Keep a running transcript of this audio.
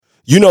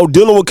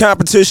Dealing with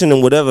competition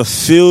in whatever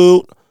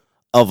field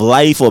of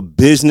life or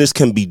business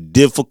can be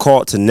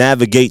difficult to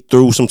navigate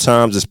through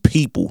sometimes as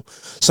people.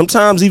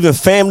 Sometimes even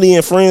family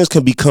and friends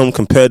can become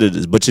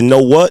competitors. But you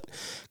know what?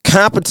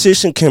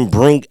 Competition can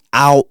bring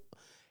out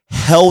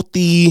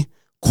healthy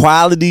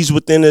qualities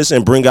within us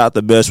and bring out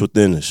the best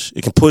within us.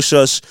 It can push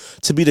us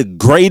to be the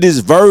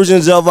greatest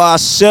versions of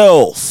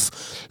ourselves.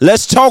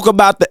 Let's talk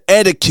about the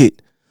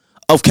etiquette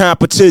of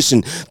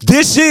competition.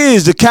 This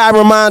is the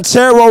Kyra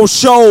Montero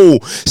Show,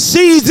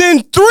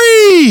 Season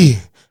 3,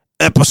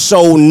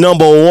 Episode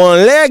number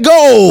 1. Let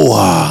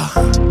go.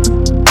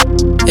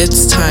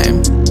 It's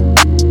time.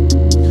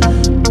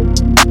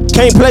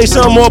 Can't play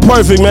something more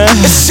perfect, man.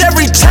 It's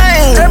every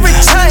time.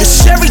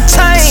 It's every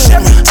time.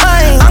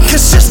 I'm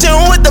consistent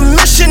with the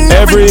mission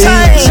every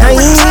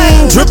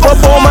time. Drip up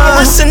on my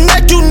wrist and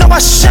neck, you know I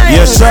shine.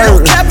 Yes, sir.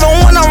 No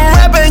capping when I'm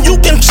rapping, you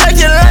can check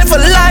your life for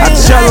life. I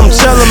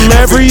tell them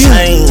every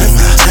time.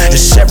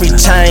 It's every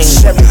time.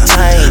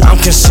 I'm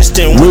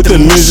consistent with the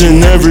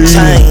mission every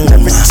time.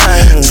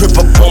 Drip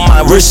up on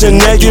my wrist and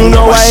neck, you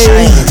know I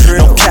shine.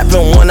 No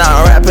capping when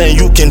I'm rapping,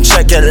 you can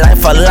check your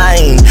life for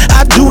line.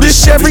 I do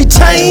this every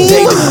time.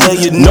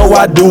 You know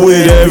I do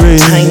it every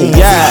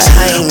yeah.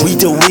 Week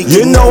to week,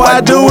 you know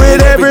I do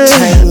it every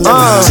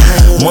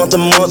month to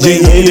month,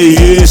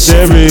 it's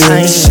every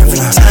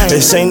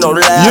this ain't no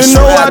last. You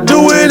know I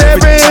do it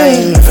every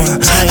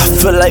I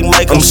feel like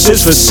Michael. I'm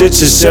 6 for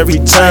 6 it's every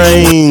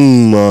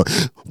time.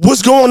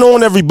 What's going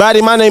on,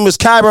 everybody? My name is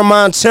Kyra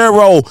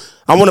Montero.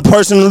 I want to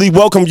personally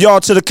welcome y'all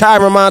to the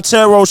Kyra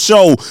Montero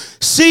Show,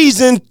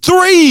 Season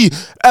 3,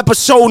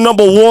 Episode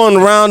number 1.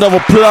 Round of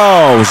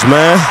applause,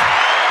 man.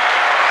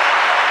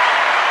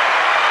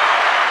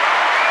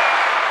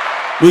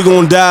 We're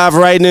going to dive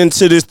right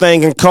into this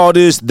thing and call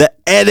this the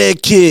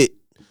etiquette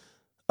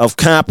of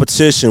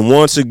competition.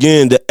 Once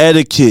again, the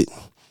etiquette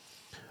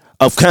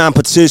of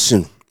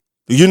competition.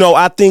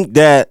 I think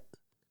that,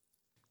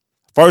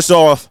 first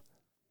off,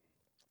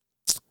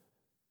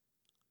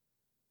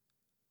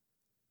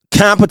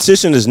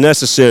 competition is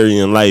necessary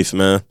in life,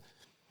 man.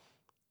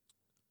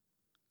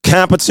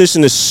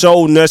 Competition is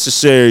so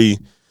necessary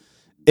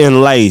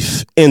in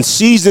life. And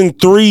Season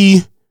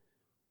 3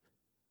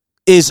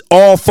 is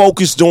all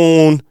focused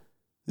on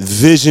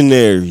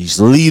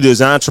visionaries,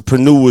 leaders,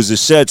 entrepreneurs,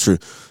 etc.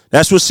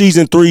 That's what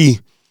Season 3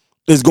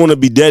 is going to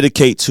be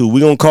dedicated to.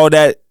 We're going to call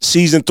that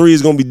Season 3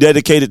 is going to be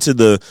dedicated to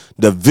the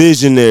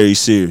visionary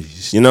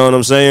series. You know what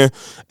I'm saying?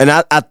 And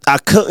I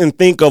couldn't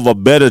think of a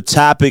better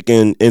topic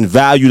and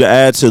value to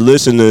add to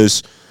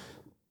listeners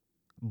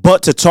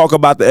but to talk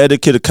about the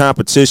etiquette of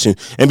competition.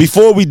 And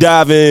before we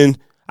dive in,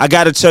 I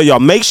got to tell y'all,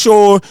 make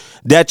sure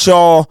that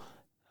y'all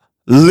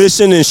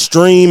listen and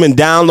stream and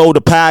download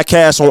the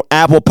podcast on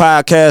Apple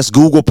Podcasts,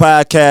 Google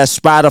Podcasts,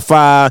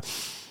 Spotify,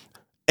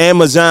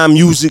 Amazon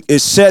Music,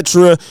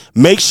 etc.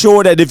 Make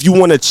sure that if you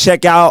want to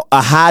check out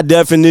a high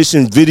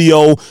definition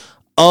video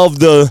of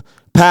the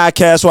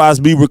podcast while it's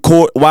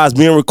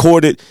being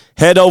recorded,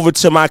 head over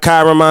to my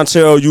Kyra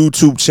Montero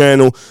YouTube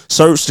channel.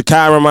 Search the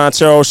Kyra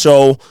Montero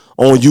Show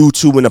on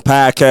YouTube, and the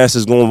podcast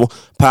is going to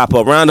pop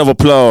up. Round of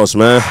applause,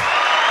 man.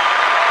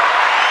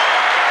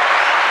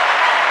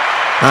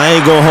 I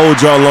ain't going to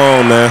hold y'all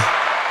long, man.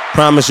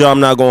 Promise y'all I'm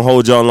not going to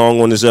hold y'all long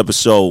on this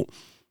episode.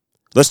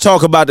 Let's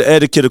talk about the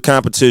etiquette of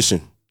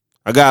competition.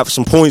 I got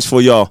some points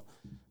for y'all.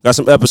 Got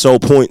some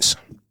episode points.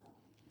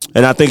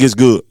 And I think it's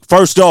good.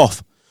 First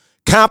off,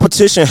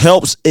 competition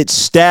helps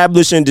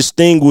establish and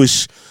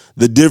distinguish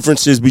the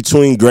differences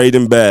between great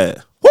and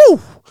bad. Woo!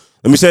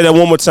 Let me say that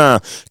one more time.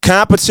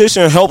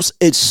 Competition helps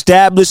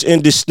establish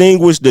and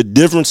distinguish the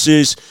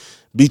differences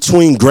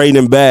between great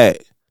and bad.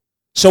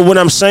 So what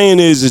I'm saying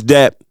is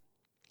that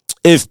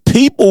if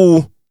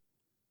people,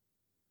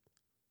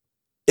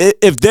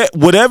 if that,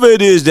 whatever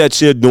it is that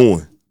you're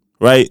doing,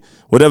 right?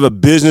 Whatever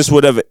business,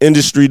 whatever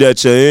industry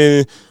that you're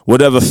in,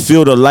 whatever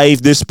field of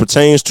life this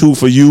pertains to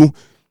for you,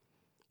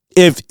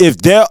 if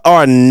there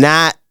are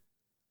not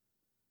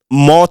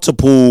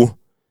multiple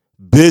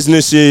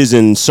businesses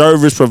and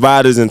service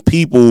providers and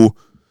people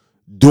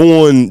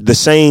doing the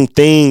same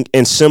thing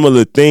and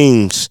similar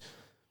things,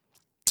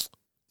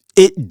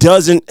 it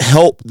doesn't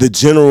help the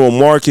general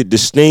market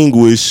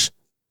distinguish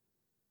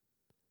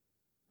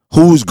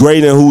who's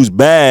great and who's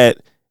bad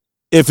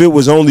if it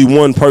was only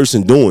one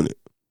person doing it.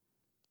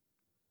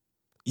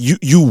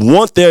 You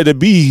want there to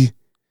be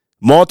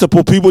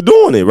multiple people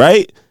doing it,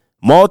 right?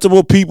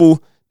 Multiple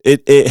people,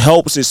 it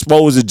helps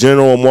expose the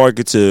general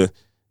market to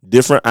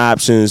different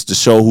options to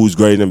show who's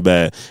great and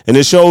bad. And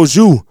it shows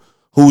you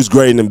who's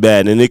great and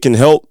bad. And it can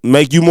help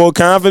make you more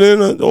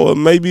confident, or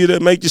maybe it'll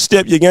make you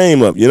step your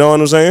game up. You know what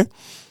I'm saying?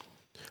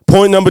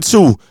 Point number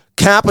 2,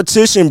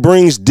 competition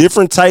brings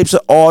different types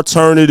of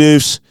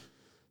alternatives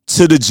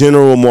to the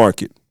general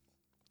market.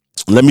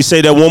 Let me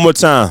say that one more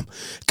time.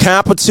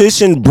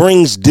 Competition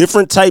brings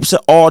different types of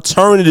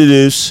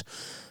alternatives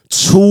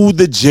to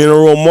the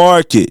general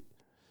market.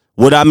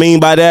 What I mean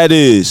by that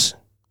is,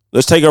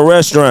 let's take a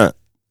restaurant,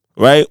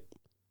 right?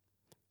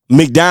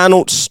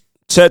 McDonald's,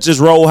 Texas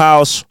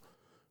Roadhouse,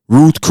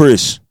 Ruth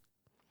Chris.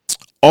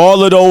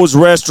 all of those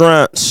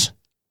restaurants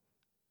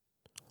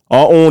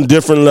are on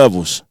different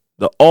levels.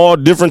 They're all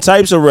different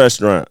types of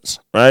restaurants,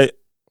 right?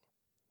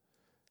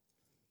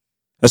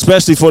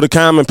 Especially for the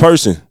common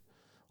person.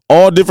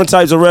 All different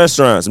types of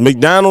restaurants.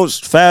 McDonald's,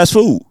 fast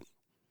food.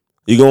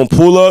 You're going to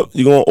pull up,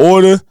 you're going to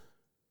order,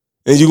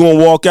 and you're going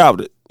to walk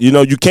out. You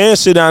know, you can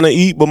sit down and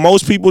eat, but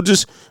most people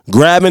just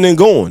grabbing and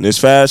going. It's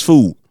fast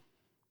food.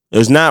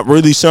 It's not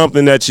really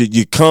something that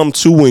you come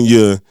to and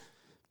you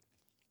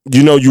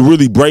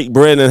really break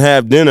bread and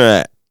have dinner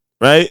at,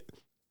 right?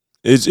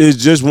 It's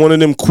just one of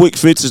them quick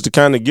fixes to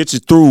kind of get you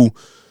through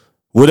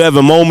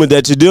whatever moment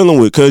that you're dealing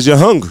with because you're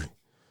hungry.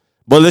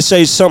 But let's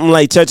say something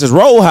like Texas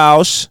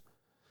Roadhouse,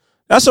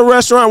 that's a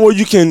restaurant where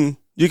you can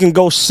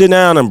go sit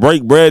down and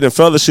break bread and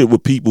fellowship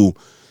with people,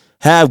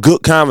 have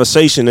good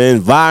conversation. The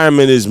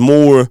environment is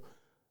more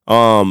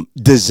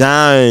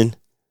designed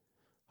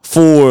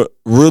for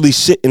really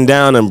sitting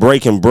down and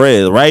breaking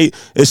bread, right?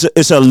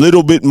 It's a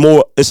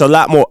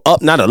lot more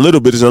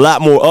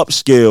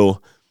upscale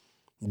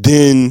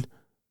than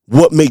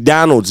what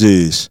McDonald's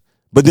is.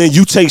 But then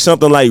you take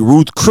something like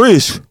Ruth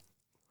Chris.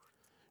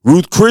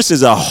 Ruth Chris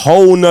is a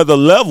whole nother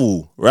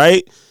level,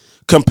 right?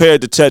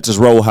 Compared to Texas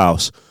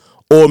Roadhouse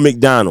or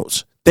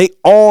McDonald's. They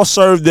all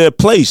serve their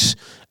place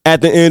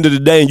at the end of the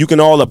day, and you can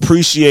all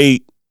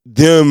appreciate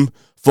them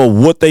for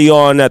what they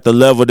are and at the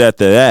level that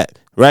they're at,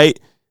 right?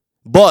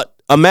 But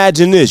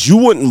imagine this. You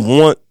wouldn't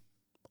want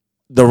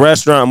the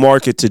restaurant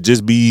market to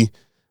just be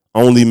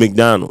only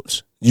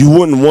McDonald's. You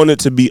wouldn't want it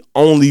to be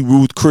only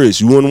Ruth Chris.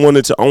 You wouldn't want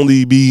it to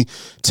only be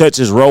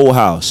Texas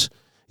Roadhouse.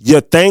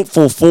 You're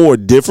thankful for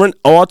different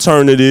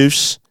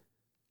alternatives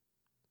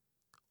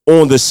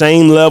on the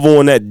same level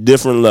and at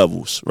different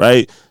levels,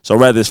 right? So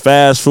whether it's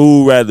fast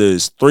food, whether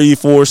it's 3,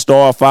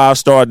 4-star,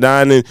 5-star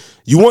dining,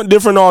 you want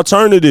different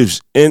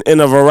alternatives in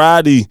a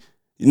variety.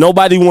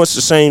 Nobody wants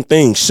the same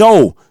thing.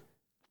 So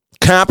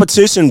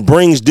competition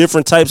brings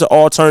different types of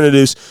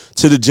alternatives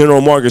to the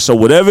general market. So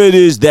whatever it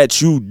is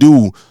that you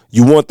do,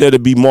 you want there to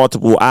be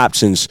multiple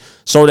options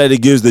so that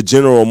it gives the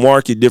general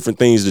market different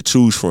things to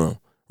choose from.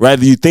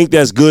 Whether you think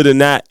that's good or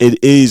not,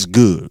 it is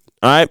good.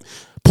 All right.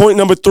 Point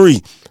number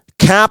 3,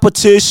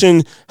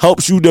 competition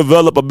helps you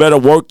develop a better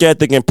work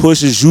ethic and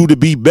pushes you to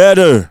be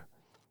better.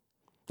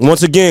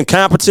 Once again,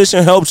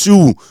 competition helps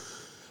you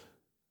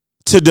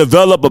to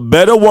develop a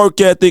better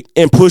work ethic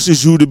and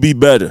pushes you to be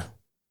better.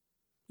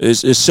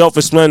 It's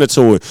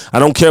self-explanatory. I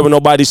don't care what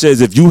nobody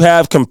says. If you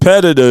have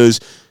competitors,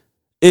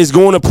 it's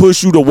going to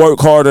push you to work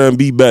harder and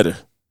be better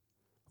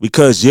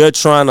because you're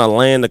trying to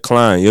land the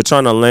client. You're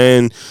trying to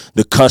land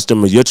the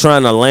customer. You're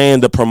trying to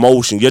land the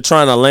promotion. You're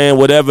trying to land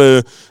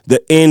whatever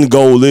the end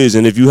goal is.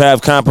 And if you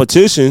have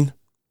competition,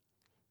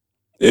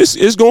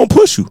 it's going to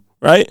push you,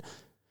 right?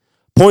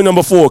 Point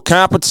number 4,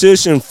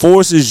 competition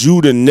forces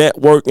you to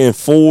network and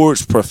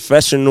forge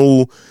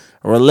professional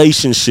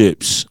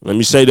relationships. Let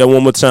me say that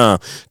one more time.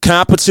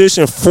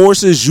 Competition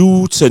forces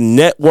you to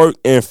network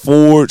and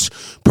forge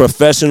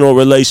professional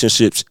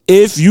relationships.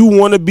 If you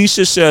want to be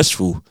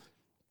successful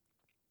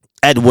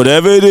at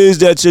whatever it is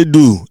that you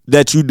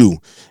do,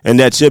 and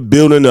that you're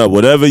building up,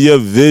 whatever your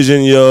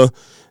vision,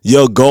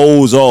 your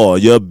goals are,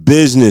 your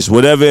business,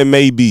 whatever it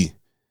may be,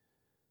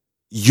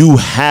 you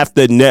have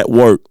to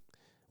network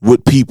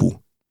with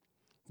people.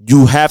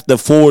 You have to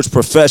forge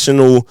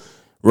professional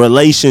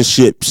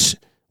relationships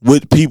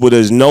with people.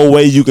 There's no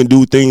way you can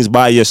do things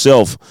by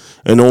yourself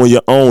and on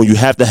your own. You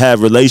have to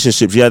have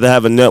relationships. You have to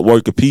have a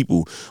network of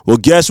people. Well,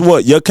 guess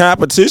what? Your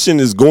competition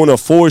is going to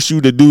force you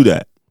to do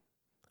that.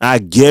 I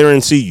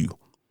guarantee you.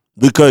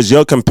 Because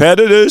your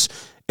competitors,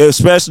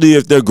 especially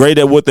if they're great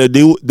at what they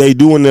do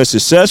and they're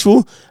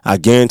successful, I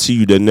guarantee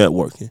you they're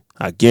networking.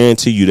 I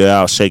guarantee you they're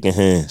out shaking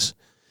hands,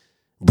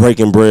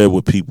 breaking bread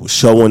with people,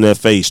 showing their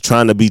face,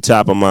 trying to be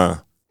top of mind.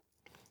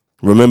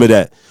 Remember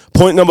that.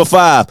 Point number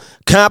 5,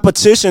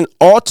 competition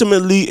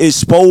ultimately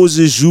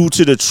exposes you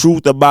to the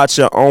truth about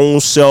your own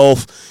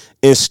self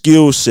and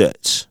skill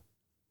sets.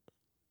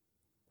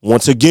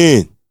 Once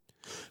again,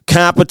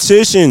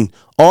 competition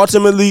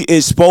ultimately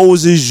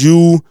exposes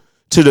you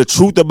to the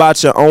truth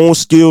about your own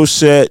skill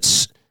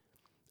sets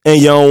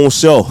and your own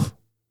self,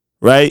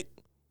 right?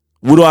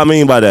 What do I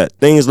mean by that?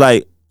 Things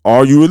like,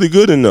 are you really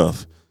good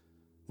enough?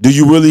 Do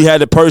you really have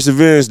the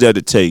perseverance that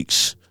it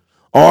takes?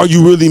 Are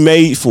you really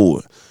made for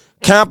it?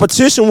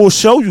 Competition will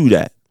show you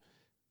that.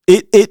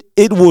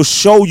 It will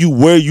show you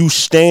where you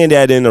stand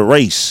at in the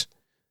race.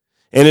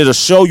 And it'll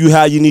show you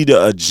how you need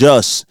to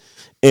adjust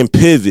and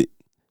pivot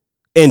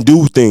and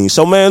do things.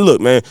 So, man,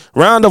 look, man,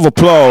 round of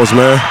applause,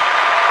 man,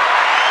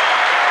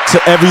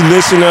 to every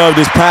listener of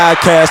this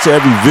podcast, to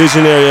every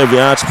visionary, every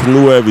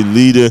entrepreneur, every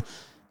leader,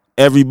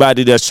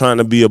 everybody that's trying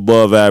to be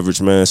above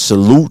average, man.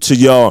 Salute to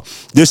y'all.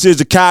 This is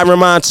the Kyron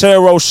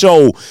Montero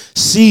Show,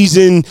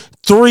 Season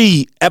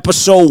 3,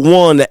 Episode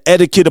 1, the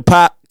Etiquette of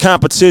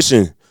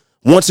Competition.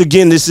 Once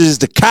again, this is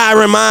the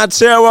Kyron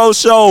Montero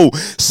Show,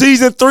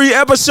 Season 3,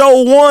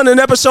 Episode 1. And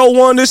Episode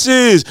 1, this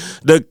is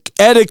the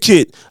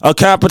Etiquette of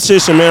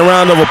Competition, man.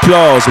 Round of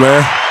applause,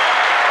 man.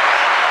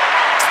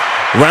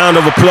 Round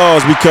of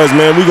applause because,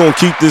 man, we going to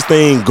keep this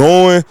thing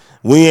going.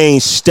 We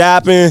ain't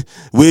stopping.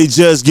 We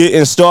just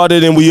getting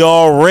started and we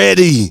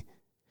already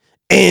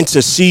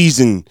into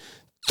season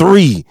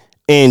 3.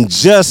 And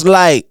just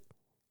like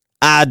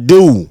I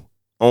do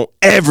on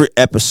every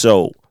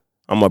episode,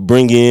 I'm going to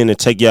bring you in and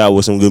take you out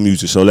with some good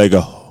music. So let's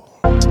go.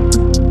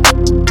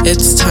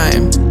 It's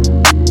time.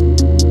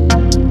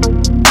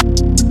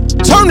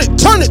 Turn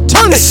it.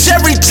 It's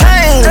every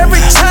time.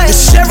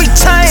 It's every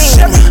time.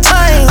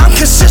 I'm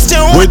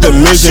consistent with the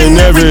mission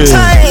every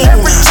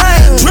time.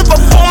 Drip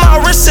up on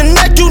my wrist and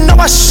neck, you know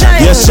I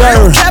shine. Yes, sir.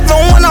 No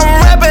capping when I'm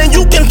rapping,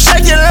 you can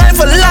check your line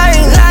for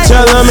line.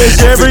 Tell them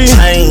it's every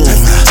time.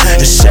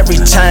 It's every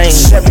time.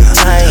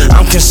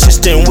 I'm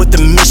consistent with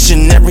the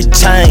mission every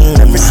time.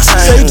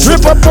 Say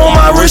drip up on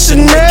my wrist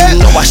and neck, you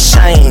know I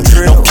shine.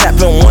 No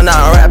capping when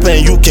I'm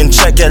rapping, you can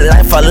check your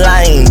line for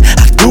line.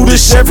 I do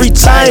this every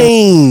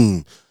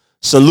time.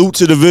 Salute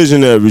to the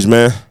visionaries,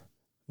 man.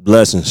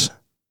 Blessings.